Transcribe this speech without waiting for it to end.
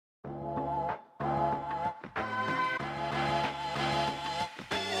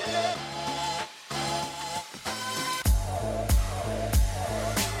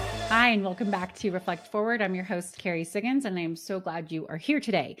and welcome back to Reflect Forward. I'm your host, Carrie Siggins, and I'm so glad you are here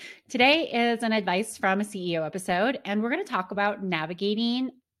today. Today is an advice from a CEO episode, and we're going to talk about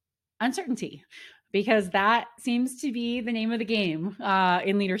navigating uncertainty because that seems to be the name of the game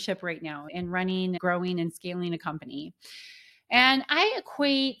in leadership right now, in running, growing, and scaling a company. And I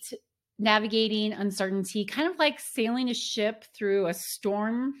equate navigating uncertainty kind of like sailing a ship through a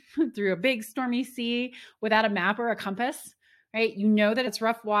storm, through a big stormy sea without a map or a compass. Right? You know that it's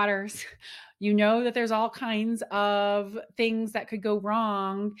rough waters. You know that there's all kinds of things that could go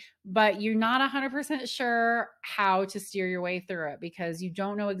wrong, but you're not 100% sure how to steer your way through it because you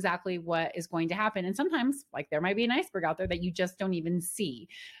don't know exactly what is going to happen. And sometimes, like, there might be an iceberg out there that you just don't even see.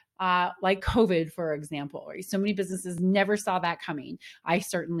 Like COVID, for example. Right? So many businesses never saw that coming. I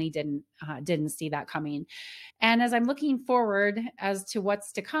certainly didn't see that coming. And as I'm looking forward as to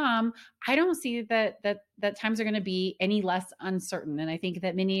what's to come, I don't see that times are going to be any less uncertain. And I think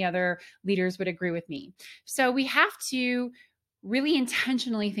that many other leaders would agree with me. So we have to really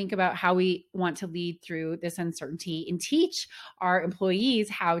intentionally think about how we want to lead through this uncertainty and teach our employees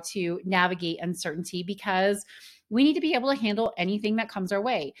how to navigate uncertainty because we need to be able to handle anything that comes our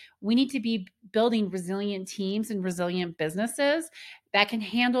way. We need to be building resilient teams and resilient businesses that can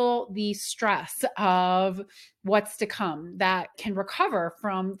handle the stress of what's to come, that can recover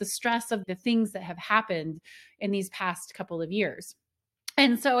from the stress of the things that have happened in these past couple of years.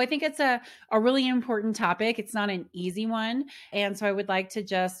 And so I think it's a really important topic. It's not an easy one. And so I would like to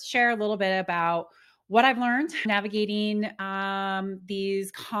just share a little bit about what I've learned navigating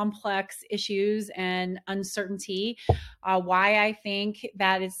these complex issues and uncertainty, why I think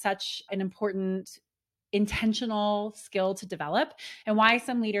that is such an important intentional skill to develop, and why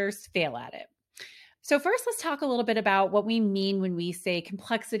some leaders fail at it. So first, let's talk a little bit about what we mean when we say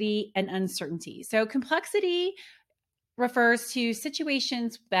complexity and uncertainty. So complexity refers to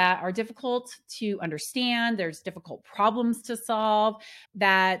situations that are difficult to understand. There's difficult problems to solve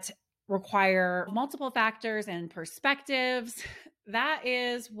that require multiple factors and perspectives. That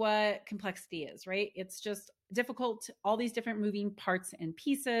is what complexity is, right? It's just difficult, all these different moving parts and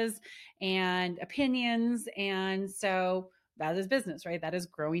pieces and opinions. And so that is business, right? That is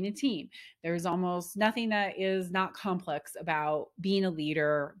growing a team. There's almost nothing that is not complex about being a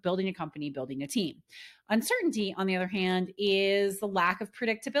leader, building a company, building a team. Uncertainty, on the other hand, is the lack of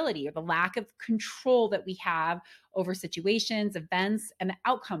predictability or the lack of control that we have over situations, events, and the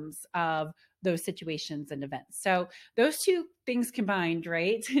outcomes of those situations and events. So those two things combined,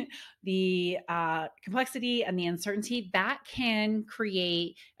 right? The complexity and the uncertainty, that can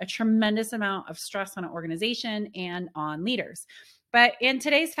create a tremendous amount of stress on an organization and on leaders. But in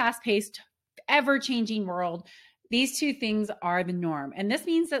today's fast-paced, ever-changing world, these two things are the norm. And this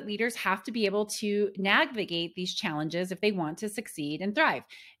means that leaders have to be able to navigate these challenges if they want to succeed and thrive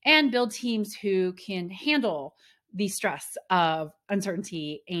and build teams who can handle the stress of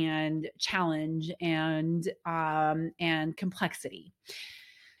uncertainty and challenge and complexity.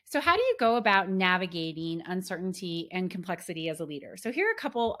 So how do you go about navigating uncertainty and complexity as a leader? So here are a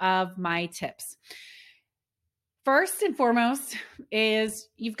couple of my tips. First and foremost is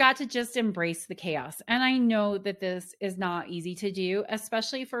you've got to just embrace the chaos. And I know that this is not easy to do,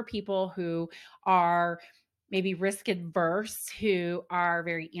 especially for people who are maybe risk adverse, who are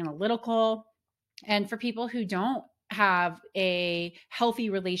very analytical, and for people who don't have a healthy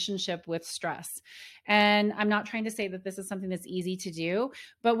relationship with stress. And I'm not trying to say that this is something that's easy to do,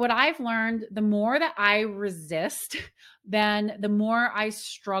 but what I've learned, the more that I resist, then the more I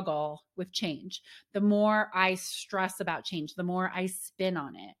struggle with change, the more I stress about change, the more I spin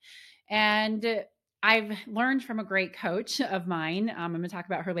on it. And I've learned from a great coach of mine, I'm going to talk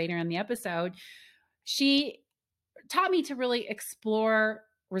about her later in the episode. She taught me to really explore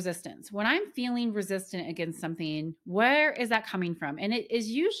resistance. When I'm feeling resistant against something, where is that coming from? And it is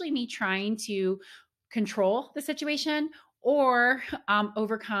usually me trying to control the situation or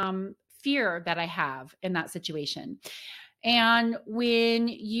overcome fear that I have in that situation. And when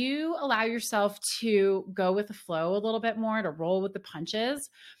you allow yourself to go with the flow a little bit more, to roll with the punches,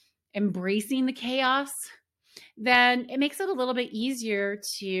 embracing the chaos, then it makes it a little bit easier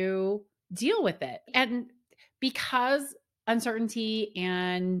to deal with it. And because uncertainty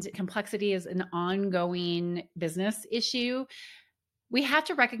and complexity is an ongoing business issue, we have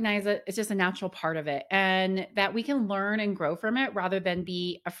to recognize that it's just a natural part of it and that we can learn and grow from it rather than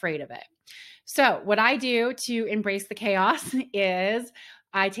be afraid of it. So what I do to embrace the chaos is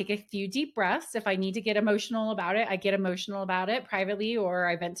I take a few deep breaths. If I need to get emotional about it, I get emotional about it privately, or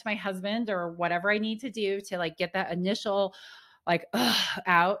I vent to my husband or whatever I need to do to like get that initial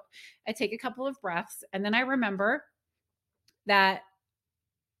out. I take a couple of breaths and then I remember that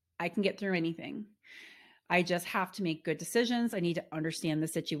I can get through anything. I just have to make good decisions. I need to understand the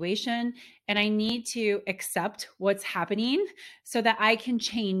situation and I need to accept what's happening so that I can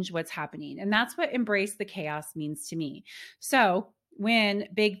change what's happening. And that's what embrace the chaos means to me. So when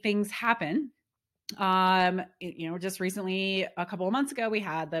big things happen, just recently, a couple of months ago, we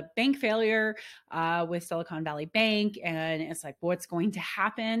had the bank failure with Silicon Valley Bank, and it's like, what's going to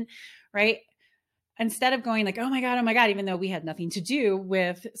happen, right? Instead of going like, oh my God, even though we had nothing to do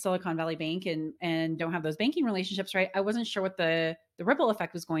with Silicon Valley Bank and don't have those banking relationships, right? I wasn't sure what the ripple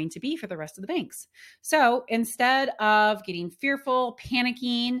effect was going to be for the rest of the banks. So instead of getting fearful,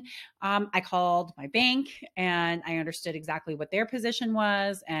 panicking, I called my bank and I understood exactly what their position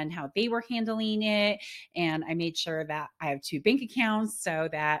was and how they were handling it. And I made sure that I have 2 bank accounts so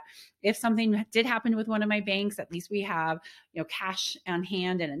that if something did happen with one of my banks, at least we have, cash on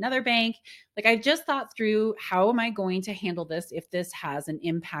hand in another bank. Like I just thought through, how am I going to handle this if this has an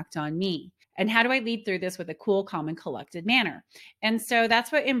impact on me? And how do I lead through this with a cool, calm, and collected manner? And so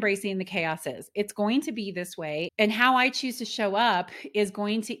that's what embracing the chaos is. It's going to be this way. And how I choose to show up is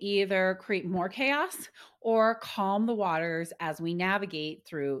going to either create more chaos or calm the waters as we navigate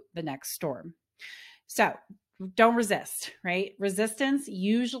through the next storm. So don't resist, right? Resistance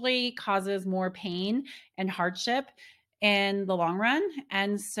usually causes more pain and hardship in the long run.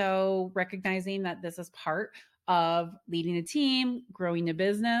 And so recognizing that this is part of leading a team, growing a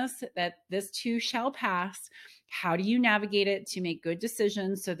business, that this too shall pass. How do you navigate it to make good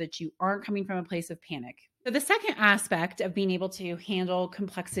decisions so that you aren't coming from a place of panic? So the second aspect of being able to handle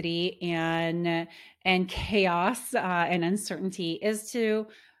complexity and chaos and uncertainty is to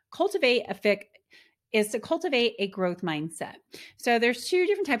cultivate a growth mindset. So there's 2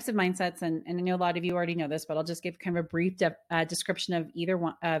 different types of mindsets, and I know a lot of you already know this, but I'll just give kind of a brief description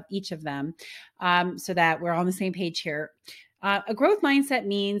of each of them, so that we're on the same page here. A growth mindset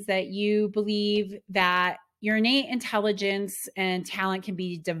means that you believe that your innate intelligence and talent can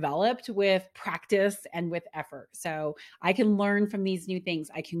be developed with practice and with effort. So I can learn from these new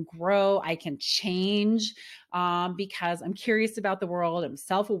things. I can grow. I can change because I'm curious about the world. I'm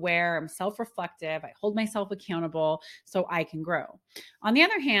self-aware. I'm self-reflective. I hold myself accountable so I can grow. On the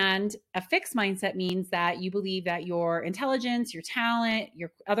other hand, a fixed mindset means that you believe that your intelligence, your talent,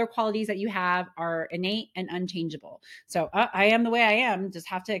 your other qualities that you have are innate and unchangeable. So I am the way I am, just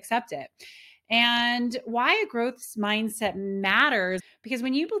have to accept it. And why a growth mindset matters, because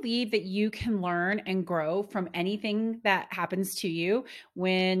when you believe that you can learn and grow from anything that happens to you,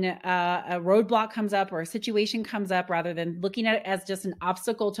 when a roadblock comes up or a situation comes up, rather than looking at it as just an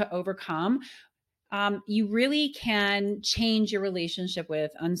obstacle to overcome, you really can change your relationship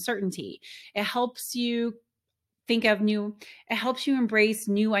with uncertainty. It helps you it helps you embrace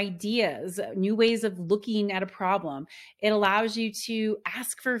new ideas, new ways of looking at a problem. It allows you to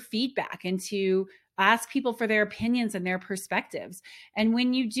ask for feedback and to ask people for their opinions and their perspectives. And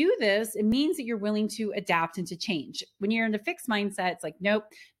when you do this, it means that you're willing to adapt and to change. When you're in a fixed mindset, it's like, nope,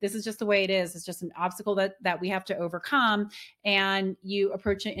 this is just the way it is. It's just an obstacle that we have to overcome. And you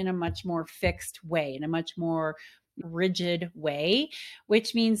approach it in a much more fixed way, in a much more rigid way,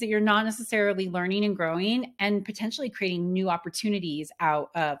 which means that you're not necessarily learning and growing and potentially creating new opportunities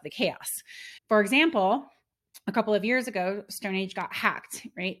out of the chaos. For example, a couple of years ago, Stone Age got hacked,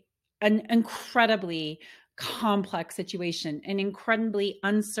 right? An incredibly complex situation, an incredibly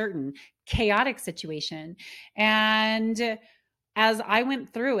uncertain, chaotic situation. And as I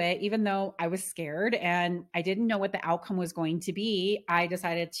went through it, even though I was scared and I didn't know what the outcome was going to be, I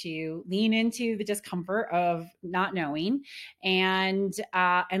decided to lean into the discomfort of not knowing and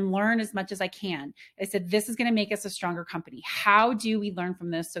learn as much as I can. I said, this is going to make us a stronger company. How do we learn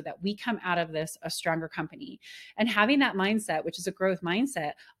from this so that we come out of this a stronger company? And having that mindset, which is a growth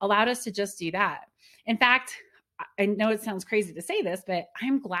mindset, allowed us to just do that. In fact, I know it sounds crazy to say this, but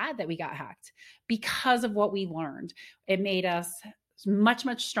I'm glad that we got hacked because of what we learned. It made us much,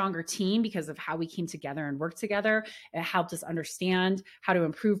 much stronger team because of how we came together and worked together. It helped us understand how to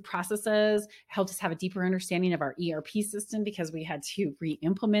improve processes, it helped us have a deeper understanding of our ERP system because we had to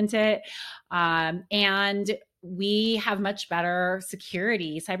re-implement it. And we have much better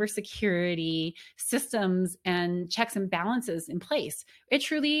cybersecurity systems and checks and balances in place. It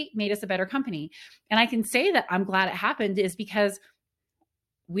truly made us a better company. And I can say that I'm glad it happened is because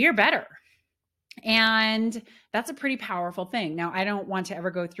we're better. And that's a pretty powerful thing. Now, I don't want to ever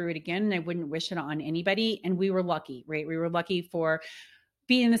go through it again, and I wouldn't wish it on anybody. And we were lucky, right? We were lucky for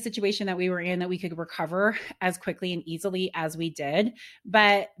being in the situation that we were in, that we could recover as quickly and easily as we did.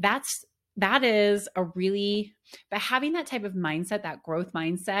 But that is a really But having that type of mindset, that growth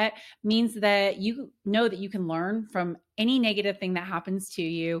mindset, means that you know that you can learn from any negative thing that happens to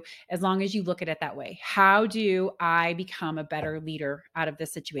you as long as you look at it that way. How do I become a better leader out of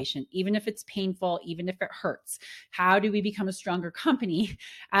this situation? Even if it's painful, even if it hurts, how do we become a stronger company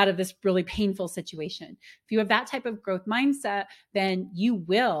out of this really painful situation? If you have that type of growth mindset, then you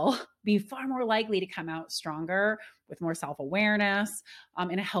will be far more likely to come out stronger with more self-awareness,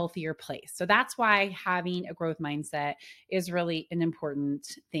 in a healthier place. So that's why having a growth mindset is really an important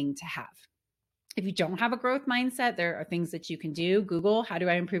thing to have. If you don't have a growth mindset, there are things that you can do. Google, how do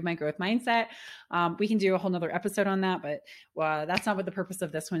I improve my growth mindset? We can do a whole nother episode on that, but that's not what the purpose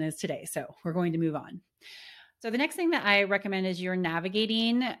of this one is today. So we're going to move on. So the next thing that I recommend as you're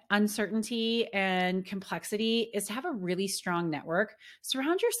navigating uncertainty and complexity is to have a really strong network.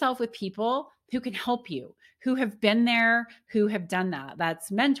 Surround yourself with people who can help you, who have been there, who have done that.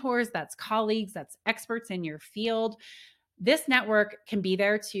 That's mentors, that's colleagues, that's experts in your field. This network can be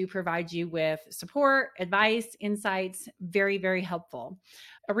there to provide you with support, advice, insights, very, very helpful.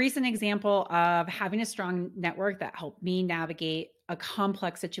 A recent example of having a strong network that helped me navigate a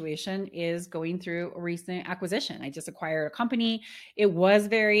complex situation is going through a recent acquisition. I just acquired a company. It was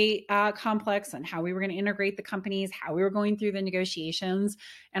very complex on how we were going to integrate the companies, how we were going through the negotiations.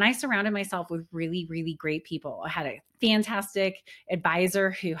 And I surrounded myself with really, really great people. I had a fantastic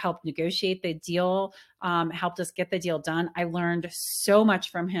advisor who helped negotiate the deal, helped us get the deal done. I learned so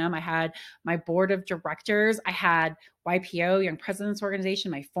much from him. I had my board of directors. I had YPO, Young Presidents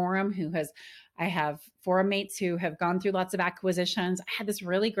Organization, my forum, I have forum mates who have gone through lots of acquisitions. I had this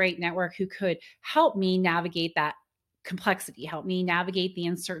really great network who could help me navigate that complexity, help me navigate the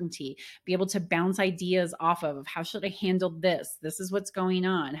uncertainty, be able to bounce ideas off of how should I handle this? This is what's going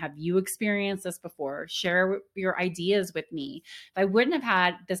on. Have you experienced this before? Share your ideas with me. If I wouldn't have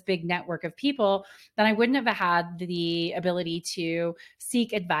had this big network of people, then I wouldn't have had the ability to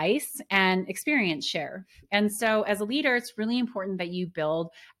seek advice and experience share. And so as a leader, it's really important that you build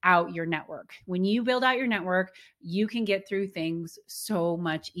out your network. When you build out your network, you can get through things so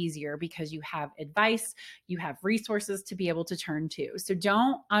much easier because you have advice, you have resources to be able to turn to. So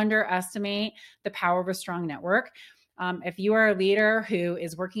don't underestimate the power of a strong network. If you are a leader who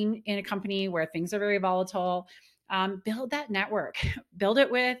is working in a company where things are very volatile, build that network. Build it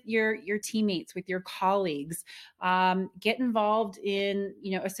with your teammates, with your colleagues. Get involved in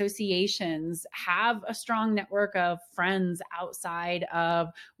associations. Have a strong network of friends outside of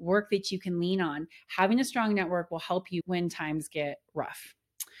work that you can lean on. Having a strong network will help you when times get rough.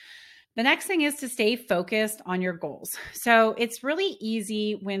 The next thing is to stay focused on your goals. So it's really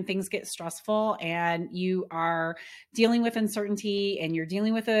easy when things get stressful and you are dealing with uncertainty and you're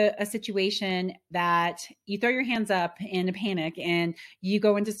dealing with a situation that you throw your hands up in a panic and you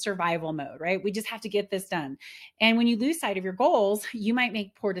go into survival mode, right? We just have to get this done. And when you lose sight of your goals, you might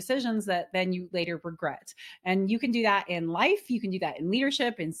make poor decisions that then you later regret. And you can do that in life. You can do that in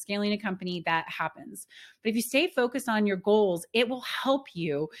leadership, in scaling a company. That happens. But if you stay focused on your goals, it will help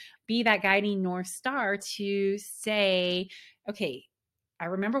you be that guiding North Star to say, okay, I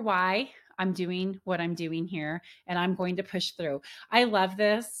remember why I'm doing what I'm doing here, and I'm going to push through. I love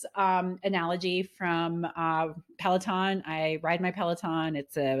this analogy from Peloton. I ride my Peloton.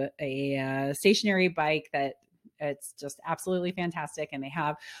 It's a stationary bike that it's just absolutely fantastic. And they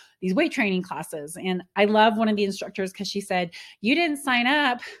have these weight training classes. And I love one of the instructors because she said, you didn't sign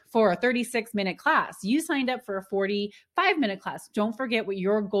up for a 36-minute class. You signed up for a 45-minute class. Don't forget what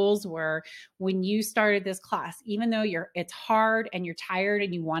your goals were when you started this class. Even though it's hard and you're tired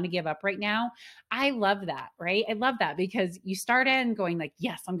and you want to give up right now. I love that, right? I love that because you start in going like,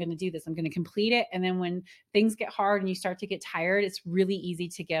 yes, I'm going to do this. I'm going to complete it. And then when things get hard and you start to get tired, it's really easy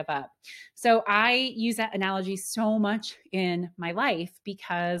to give up. So I use that analogy so much in my life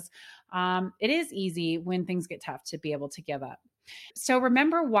because it is easy when things get tough to be able to give up. So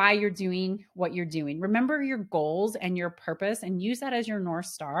remember why you're doing what you're doing. Remember your goals and your purpose and use that as your North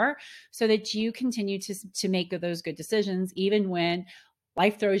Star so that you continue to make those good decisions, even when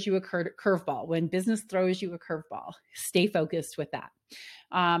life throws you a curveball, when business throws you a curveball. Stay focused with that.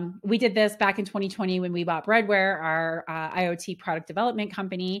 We did this back in 2020 when we bought Breadware, our IoT product development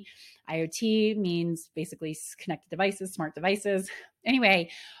company. IoT means basically connected devices, smart devices. Anyway,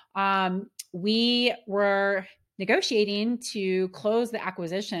 we were negotiating to close the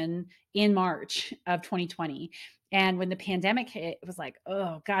acquisition in March of 2020. And when the pandemic hit, it was like,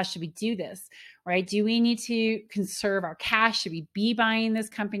 oh gosh, should we do this, right? Do we need to conserve our cash? Should we be buying this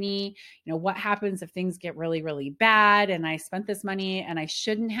company? What happens if things get really, really bad and I spent this money and I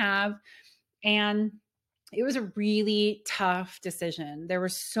shouldn't have? And it was a really tough decision. There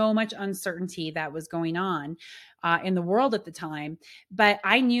was so much uncertainty that was going on in the world at the time, but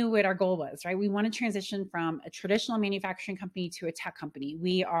I knew what our goal was, right? We want to transition from a traditional manufacturing company to a tech company.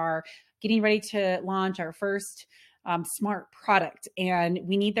 We are getting ready to launch our first smart product, and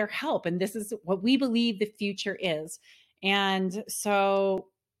we need their help. And this is what we believe the future is. And so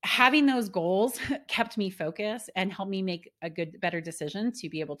having those goals kept me focused and helped me make a better decision to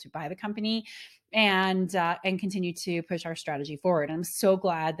be able to buy the company and continue to push our strategy forward. I'm so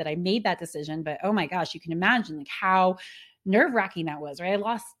glad that I made that decision. But oh my gosh, you can imagine like how nerve-wracking that was, right? I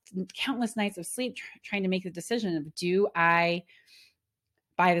lost countless nights of sleep trying to make the decision of, do I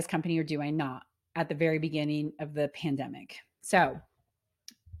buy this company or do I not, at the very beginning of the pandemic. So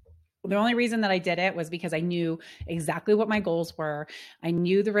the only reason that I did it was because I knew exactly what my goals were. I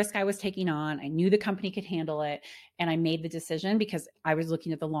knew the risk I was taking on. I knew the company could handle it. And I made the decision because I was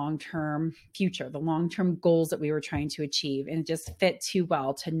looking at the long-term future, the long-term goals that we were trying to achieve. And it just fit too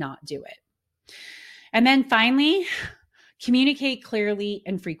well to not do it. And then finally, communicate clearly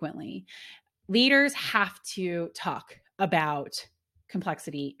and frequently. Leaders have to talk about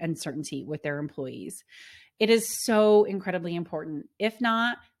complexity and uncertainty with their employees. It is so incredibly important. If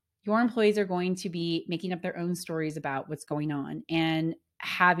not, your employees are going to be making up their own stories about what's going on and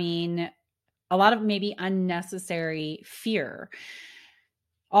having a lot of maybe unnecessary fear.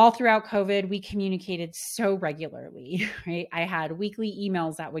 All throughout COVID, we communicated so regularly, right? I had weekly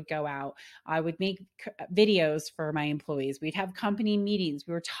emails that would go out. I would make videos for my employees. We'd have company meetings.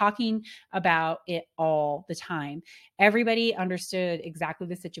 We were talking about it all the time. Everybody understood exactly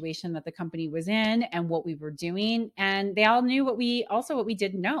the situation that the company was in and what we were doing. And they all knew what we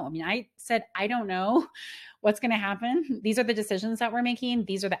didn't know. I mean, I said, I don't know what's going to happen. These are the decisions that we're making.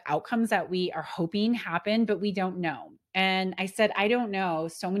 These are the outcomes that we are hoping happen, but we don't know. And I said, I don't know,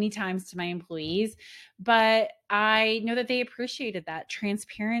 so many times to my employees, but I know that they appreciated that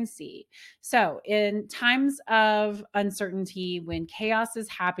transparency. So in times of uncertainty, when chaos is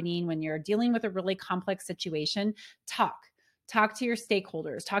happening, when you're dealing with a really complex situation, talk to your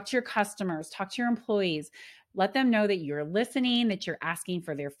stakeholders, talk to your customers, talk to your employees. Let them know that you're listening, that you're asking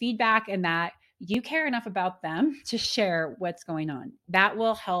for their feedback, and that you care enough about them to share what's going on. That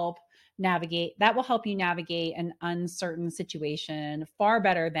will help you navigate an uncertain situation far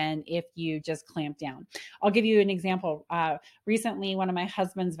better than if you just clamp down. I'll give you an example. Recently, one of my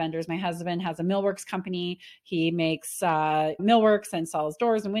husband's vendors, my husband has a millworks company. He makes millworks and sells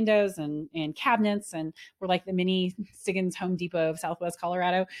doors and windows and cabinets. And we're like the mini Stiggins Home Depot of Southwest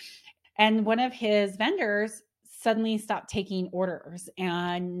Colorado. And one of his vendors suddenly stopped taking orders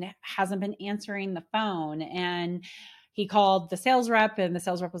and hasn't been answering the phone. And he called the sales rep, and the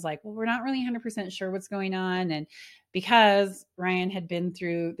sales rep was like, well, we're not really 100% sure what's going on. And because Ryan had been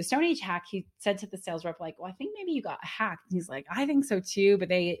through the Stone Age hack, he said to the sales rep, like, well, I think maybe you got hacked. And he's like, I think so too, but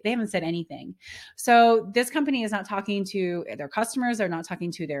they haven't said anything. So this company is not talking to their customers. They're not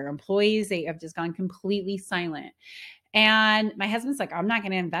talking to their employees. They have just gone completely silent. And my husband's like, I'm not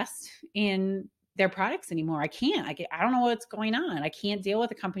going to invest in their products anymore. I can't. I don't know what's going on. I can't deal with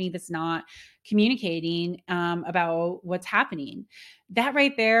a company that's not communicating about what's happening. That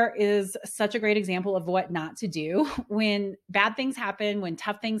right there is such a great example of what not to do when bad things happen, when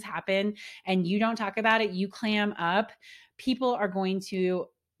tough things happen, and you don't talk about it, you clam up. People are going to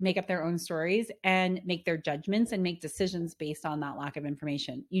make up their own stories and make their judgments and make decisions based on that lack of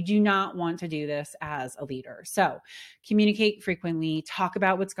information. You do not want to do this as a leader. So communicate frequently, talk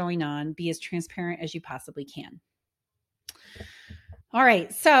about what's going on, be as transparent as you possibly can. All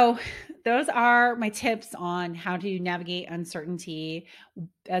right. So those are my tips on how to navigate uncertainty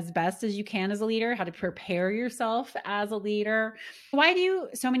as best as you can as a leader, how to prepare yourself as a leader. Why do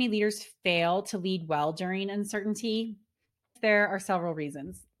so many leaders fail to lead well during uncertainty? There are several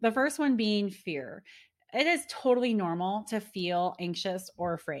reasons. The first one being fear. It is totally normal to feel anxious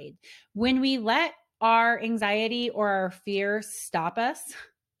or afraid. When we let our anxiety or our fear stop us,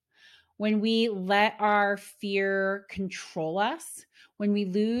 when we let our fear control us, when we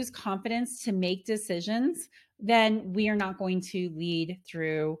lose confidence to make decisions, then we are not going to lead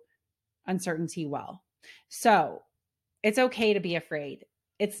through uncertainty well. So it's okay to be afraid.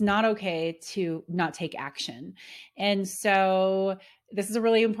 It's not okay to not take action. And so this is a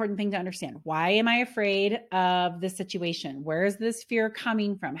really important thing to understand. Why am I afraid of this situation? Where is this fear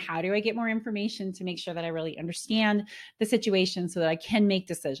coming from? How do I get more information to make sure that I really understand the situation so that I can make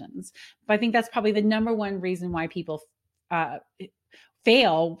decisions? But I think that's probably the number one reason why people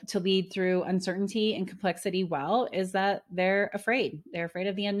fail to lead through uncertainty and complexity well, is that they're afraid. They're afraid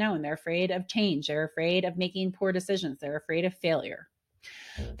of the unknown. They're afraid of change. They're afraid of making poor decisions. They're afraid of failure.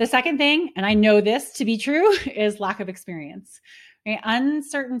 The second thing, and I know this to be true, is lack of experience. Right?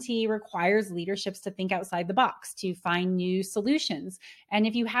 Uncertainty requires leaderships to think outside the box, to find new solutions. And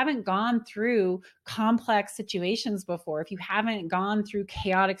if you haven't gone through complex situations before, if you haven't gone through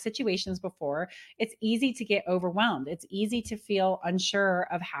chaotic situations before, it's easy to get overwhelmed. It's easy to feel unsure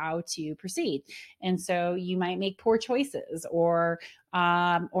of how to proceed. And so you might make poor choices or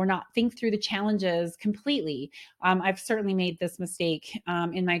not think through the challenges completely. I've certainly made this mistake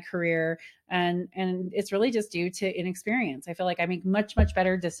in my career, and it's really just due to inexperience. I feel like I make much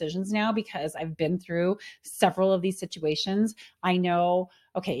better decisions now because I've been through several of these situations. I know,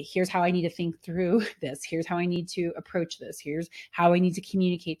 okay, here's how I need to think through this. Here's how I need to approach this. Here's how I need to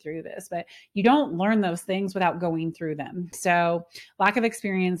communicate through this. But you don't learn those things without going through them. So lack of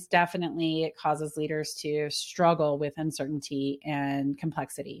experience, definitely it causes leaders to struggle with uncertainty and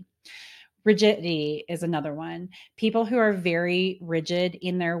complexity. Rigidity is another one. People who are very rigid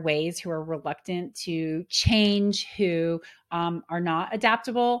in their ways, who are reluctant to change, who are not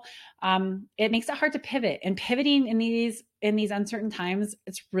adaptable, it makes it hard to pivot. And pivoting in these uncertain times,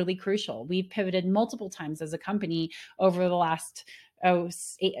 it's really crucial. We've pivoted multiple times as a company over the last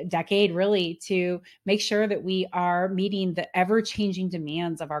decade, really, to make sure that we are meeting the ever-changing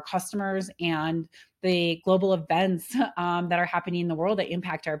demands of our customers and the global events that are happening in the world that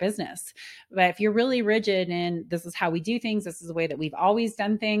impact our business. But if you're really rigid and this is how we do things, this is the way that we've always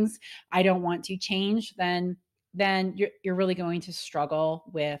done things, I don't want to change, then you're really going to struggle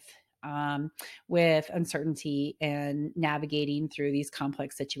with uncertainty and navigating through these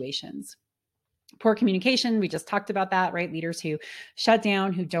complex situations. Poor communication, we just talked about that, right? Leaders who shut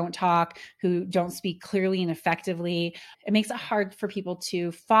down, who don't talk, who don't speak clearly and effectively. It makes it hard for people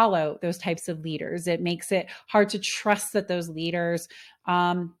to follow those types of leaders. It makes it hard to trust that those leaders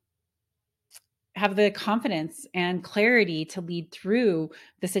have the confidence and clarity to lead through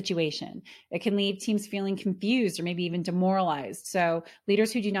the situation. It can leave teams feeling confused or maybe even demoralized. So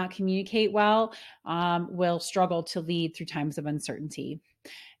leaders who do not communicate well will struggle to lead through times of uncertainty.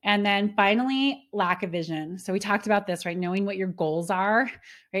 And then finally, lack of vision. So we talked about this, right? Knowing what your goals are,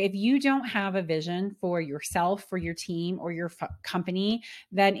 right? If you don't have a vision for yourself, for your team, or your company,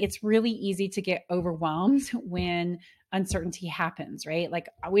 then it's really easy to get overwhelmed when uncertainty happens, right? Like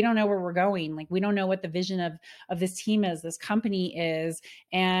we don't know where we're going. Like we don't know what the vision of this team is, this company is,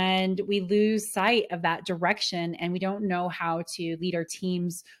 and we lose sight of that direction, and we don't know how to lead our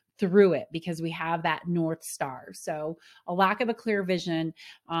teams through it because we have that North Star. So a lack of a clear vision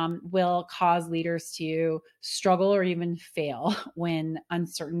will cause leaders to struggle or even fail when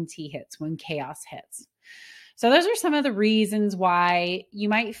uncertainty hits, when chaos hits. So those are some of the reasons why you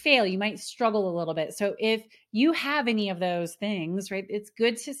might fail, you might struggle a little bit. So if you have any of those things, right, it's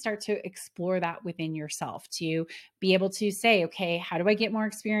good to start to explore that within yourself, to be able to say, okay, how do I get more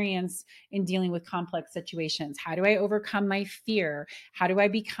experience in dealing with complex situations? How do I overcome my fear? How do I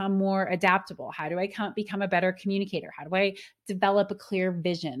become more adaptable? How do I become a better communicator? How do I develop a clear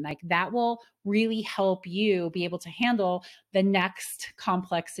vision? Like that will really help you be able to handle the next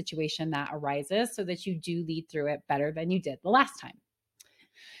complex situation that arises so that you do lead through it better than you did the last time.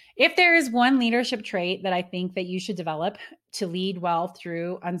 If there is one leadership trait that I think that you should develop to lead well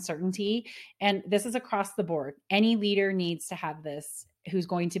through uncertainty, and this is across the board, any leader needs to have this who's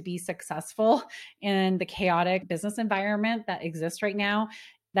going to be successful in the chaotic business environment that exists right now,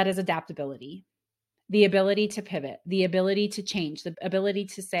 that is adaptability. The ability to pivot, the ability to change, the ability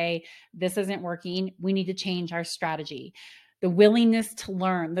to say, this isn't working, we need to change our strategy. The willingness to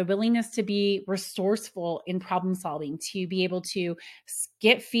learn, the willingness to be resourceful in problem solving, to be able to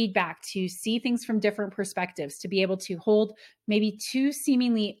get feedback, to see things from different perspectives, to be able to hold maybe two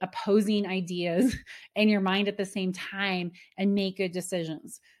seemingly opposing ideas in your mind at the same time and make good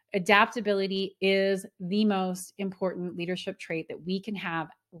decisions. Adaptability is the most important leadership trait that we can have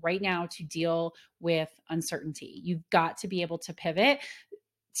right now to deal with uncertainty. You've got to be able to pivot,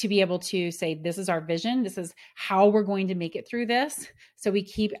 to be able to say, this is our vision, this is how we're going to make it through this. So we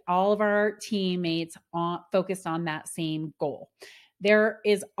keep all of our teammates focused on that same goal. There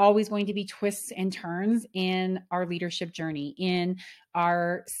is always going to be twists and turns in our leadership journey, in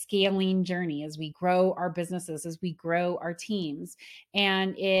our scaling journey as we grow our businesses, as we grow our teams.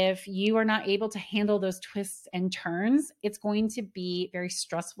 And if you are not able to handle those twists and turns, it's going to be very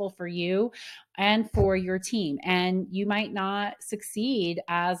stressful for you and for your team. And you might not succeed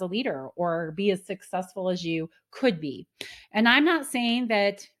as a leader or be as successful as you could be. And I'm not saying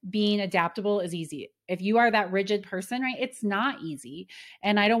that being adaptable is easy. If you are that rigid person, right, it's not easy.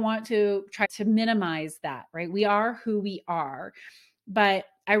 And I don't want to try to minimize that, right? We are who we are. But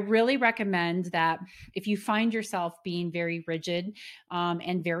I really recommend that if you find yourself being very rigid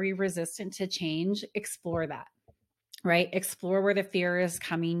and very resistant to change, explore that. Right? Explore where the fear is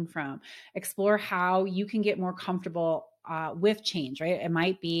coming from. Explore how you can get more comfortable with change, right? It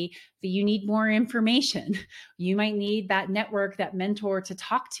might be that you need more information. You might need that network, that mentor to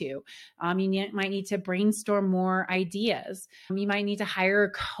talk to. You might need to brainstorm more ideas. You might need to hire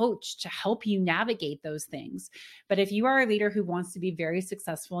a coach to help you navigate those things. But if you are a leader who wants to be very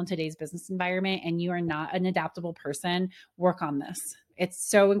successful in today's business environment and you are not an adaptable person, work on this. It's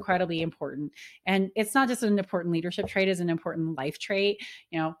so incredibly important. And it's not just an important leadership trait, it's an important life trait.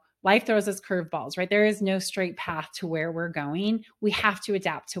 Life throws us curveballs, right? There is no straight path to where we're going. We have to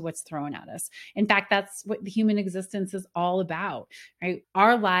adapt to what's thrown at us. In fact, that's what the human existence is all about, right?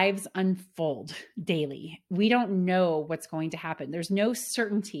 Our lives unfold daily. We don't know what's going to happen. There's no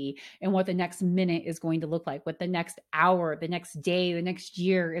certainty in what the next minute is going to look like, what the next hour, the next day, the next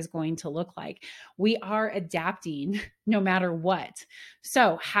year is going to look like. We are adapting no matter what.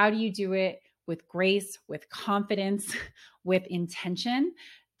 So, how do you do it with grace, with confidence, with intention?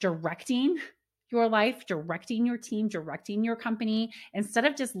 Directing your life, directing your team, directing your company, instead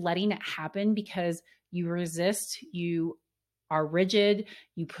of just letting it happen because you resist, you are rigid,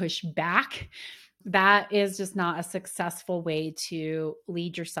 you push back. That is just not a successful way to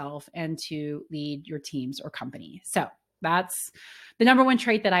lead yourself and to lead your teams or company. So that's the number one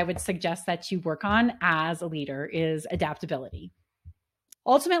trait that I would suggest that you work on as a leader is adaptability.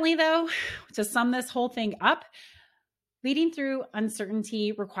 Ultimately, though, to sum this whole thing up, leading through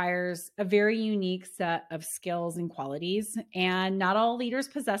uncertainty requires a very unique set of skills and qualities, and not all leaders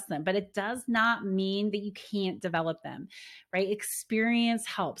possess them, but it does not mean that you can't develop them, right? Experience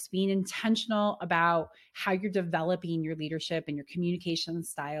helps. Being intentional about how you're developing your leadership and your communication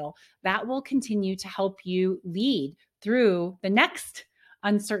style, that will continue to help you lead through the next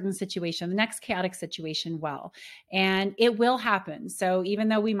uncertain situation, the next chaotic situation well. And it will happen. So even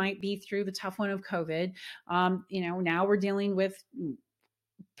though we might be through the tough one of COVID, now we're dealing with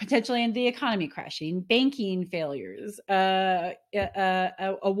potentially in the economy crashing, banking failures, a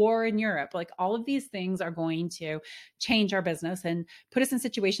war in Europe. Like all of these things are going to change our business and put us in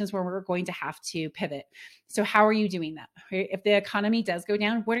situations where we're going to have to pivot. So how are you doing that? Right? If the economy does go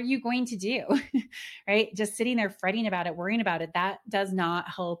down, what are you going to do? Right? Just sitting there fretting about it, worrying about it, that does not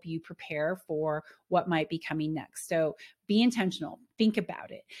help you prepare for what might be coming next. So be intentional, think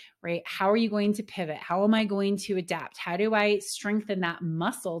about it, right? How are you going to pivot? How am I going to adapt? How do I strengthen that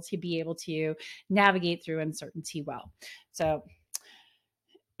muscle to be able to navigate through uncertainty well? So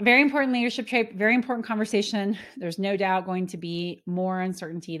very important leadership trait, very important conversation. There's no doubt going to be more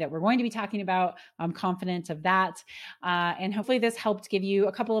uncertainty that we're going to be talking about. I'm confident of that. And hopefully this helped give you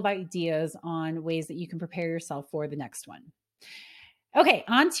a couple of ideas on ways that you can prepare yourself for the next one. Okay,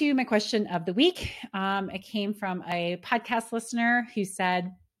 on to my question of the week. It came from a podcast listener who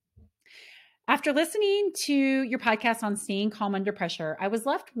said, after listening to your podcast on staying calm under pressure, I was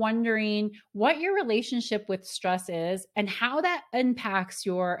left wondering what your relationship with stress is and how that impacts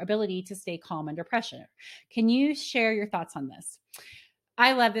your ability to stay calm under pressure. Can you share your thoughts on this?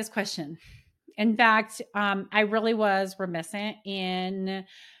 I love this question. In fact, I really was remiss in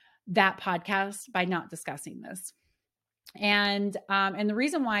that podcast by not discussing this. And the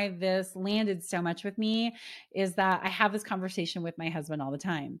reason why this landed so much with me is that I have this conversation with my husband all the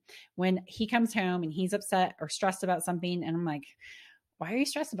time. When he comes home and he's upset or stressed about something, and I'm like, why are you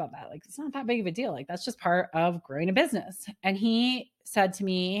stressed about that? Like, it's not that big of a deal. Like, that's just part of growing a business. And he said to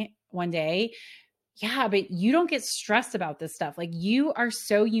me one day, yeah, but you don't get stressed about this stuff. Like, you are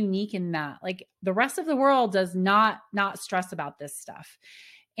so unique in that. Like, the rest of the world does not stress about this stuff.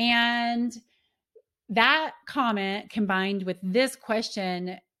 And that comment combined with this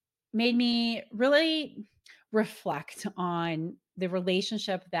question made me really reflect on the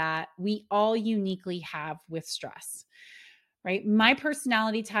relationship that we all uniquely have with stress, right? My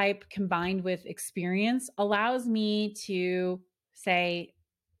personality type combined with experience allows me to say,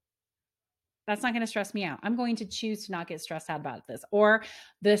 that's not going to stress me out. I'm going to choose to not get stressed out about this. Or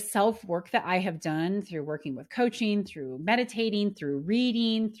the self-work that I have done through working with coaching, through meditating, through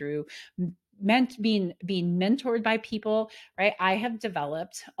reading, through being mentored by people, right? I have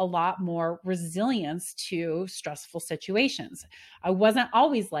developed a lot more resilience to stressful situations. I wasn't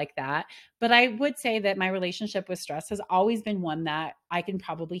always like that, but I would say that my relationship with stress has always been one that I can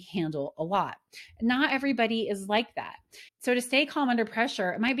probably handle a lot. Not everybody is like that. So to stay calm under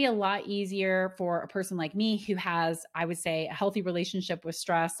pressure, it might be a lot easier for a person like me who has, I would say, a healthy relationship with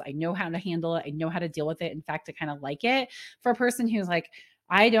stress. I know how to handle it. I know how to deal with it. In fact, I kind of like it. For a person who's like,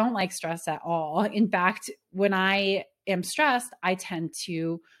 I don't like stress at all. In fact, when I am stressed, I tend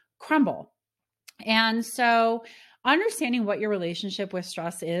to crumble. And so understanding what your relationship with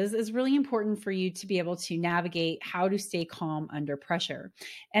stress is really important for you to be able to navigate how to stay calm under pressure.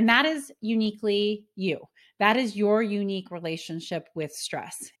 And that is uniquely you. That is your unique relationship with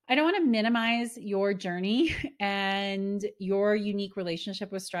stress. I don't want to minimize your journey and your unique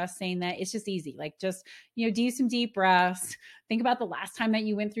relationship with stress, saying that it's just easy. Like, just, do some deep breaths. Think about the last time that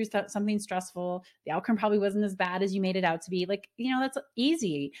you went through something stressful. The outcome probably wasn't as bad as you made it out to be. Like, that's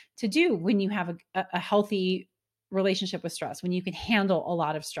easy to do when you have a healthy relationship with stress, when you can handle a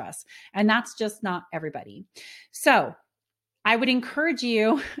lot of stress. And that's just not everybody. So I would encourage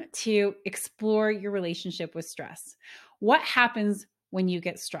you to explore your relationship with stress. What happens when you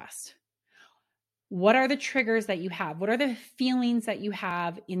get stressed? What are the triggers that you have? What are the feelings that you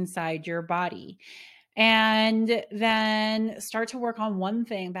have inside your body? And then start to work on one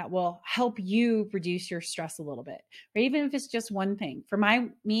thing that will help you reduce your stress a little bit, or even if it's just one thing. For my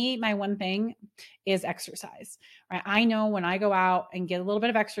one thing is exercise, right? I know when I go out and get a little bit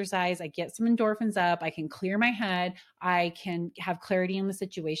of exercise, I get some endorphins up, I can clear my head, I can have clarity in the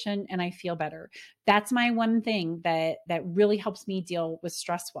situation, and I feel better. That's my one thing that really helps me deal with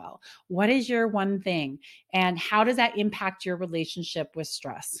stress well. What is your one thing? And how does that impact your relationship with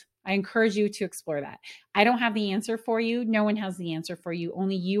stress? I encourage you to explore that. I don't have the answer for you. No one has the answer for you.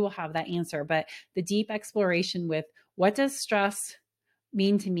 Only you will have that answer. But the deep exploration with what does stress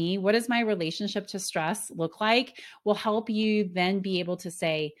mean to me? What does my relationship to stress look like? Will help you then be able to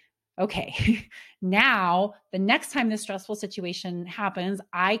say, okay, now the next time this stressful situation happens,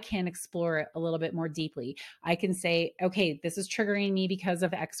 I can explore it a little bit more deeply. I can say, okay, this is triggering me because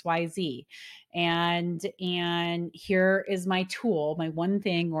of XYZ. And here is my tool, my one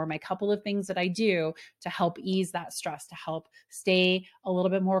thing, or my couple of things that I do to help ease that stress, to help stay a little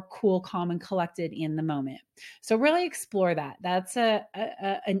bit more cool, calm, and collected in the moment. So really explore that. That's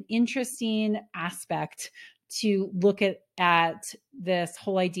an interesting aspect to look at this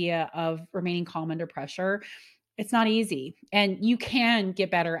whole idea of remaining calm under pressure. It's not easy, and you can get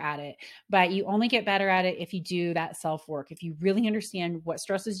better at it, but you only get better at it if you do that self-work, if you really understand what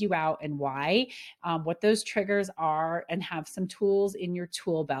stresses you out and why, what those triggers are, and have some tools in your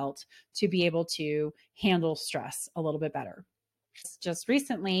tool belt to be able to handle stress a little bit better. Just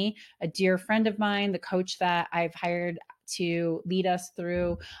recently, a dear friend of mine, the coach that I've hired to lead us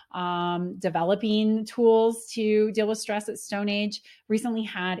through developing tools to deal with stress at Stone Age, recently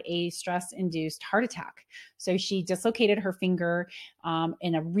had a stress-induced heart attack. So she dislocated her finger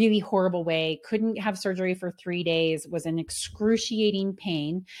in a really horrible way, couldn't have surgery for 3 days, was in excruciating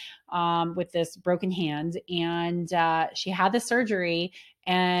pain with this broken hand. And she had the surgery.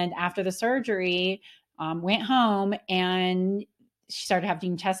 And after the surgery, went home, and she started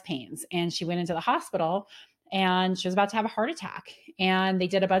having chest pains, and she went into the hospital, and she was about to have a heart attack. And they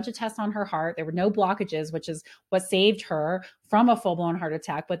did a bunch of tests on her heart. There were no blockages, which is what saved her from a full-blown heart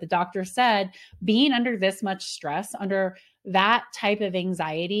attack. But the doctor said being under this much stress, under that type of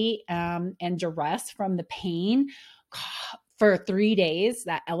anxiety and duress from the pain for 3 days,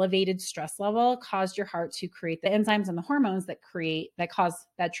 that elevated stress level caused your heart to create the enzymes and the hormones that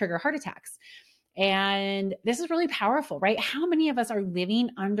trigger heart attacks. And this is really powerful, right? How many of us are living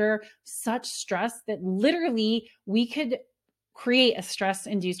under such stress that literally we could create a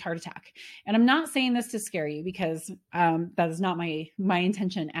stress-induced heart attack? And I'm not saying this to scare you, because that is not my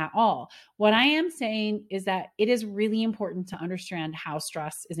intention at all. What I am saying is that it is really important to understand how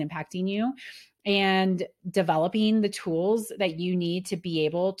stress is impacting you, and developing the tools that you need to be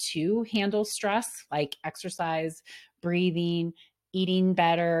able to handle stress, like exercise, breathing, eating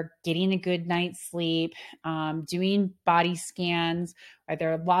better, getting a good night's sleep, doing body scans. Right?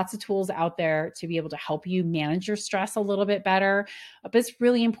 There are lots of tools out there to be able to help you manage your stress a little bit better, but it's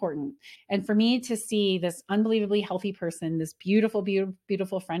really important. And for me to see this unbelievably healthy person, this beautiful, beautiful,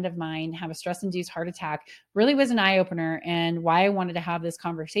 beautiful friend of mine, have a stress-induced heart attack really was an eye-opener, and why I wanted to have this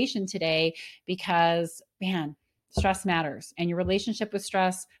conversation today, because, man, stress matters, and your relationship with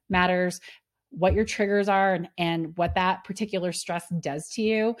stress matters, what your triggers are, and what that particular stress does to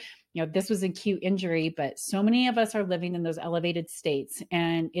you. This was an acute injury, but so many of us are living in those elevated states,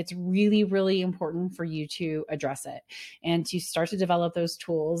 and it's really, really important for you to address it and to start to develop those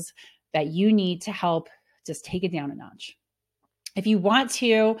tools that you need to help just take it down a notch. If you want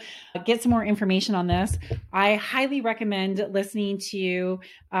to get some more information on this, I highly recommend listening to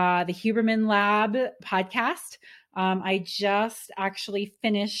the Huberman Lab podcast. I just actually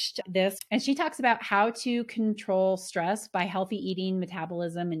finished this, and she talks about how to control stress by healthy eating,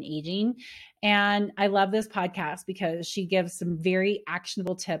 metabolism, and aging. And I love this podcast because she gives some very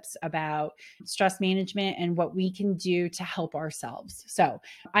actionable tips about stress management and what we can do to help ourselves. So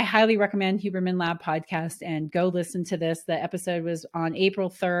I highly recommend Huberman Lab podcast and go listen to this. The episode was on April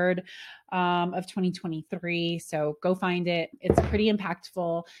 3rd of 2023. So go find it. It's pretty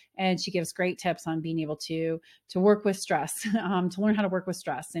impactful. And she gives great tips on being able to work with stress, to learn how to work with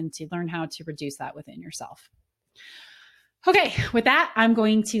stress and to learn how to reduce that within yourself. Okay, with that, I'm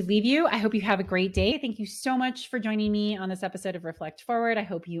going to leave you. I hope you have a great day. Thank you so much for joining me on this episode of Reflect Forward. I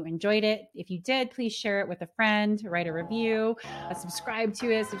hope you enjoyed it. If you did, please share it with a friend, write a review, subscribe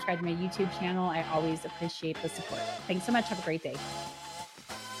to it, subscribe to my YouTube channel. I always appreciate the support. Thanks so much. Have a great day.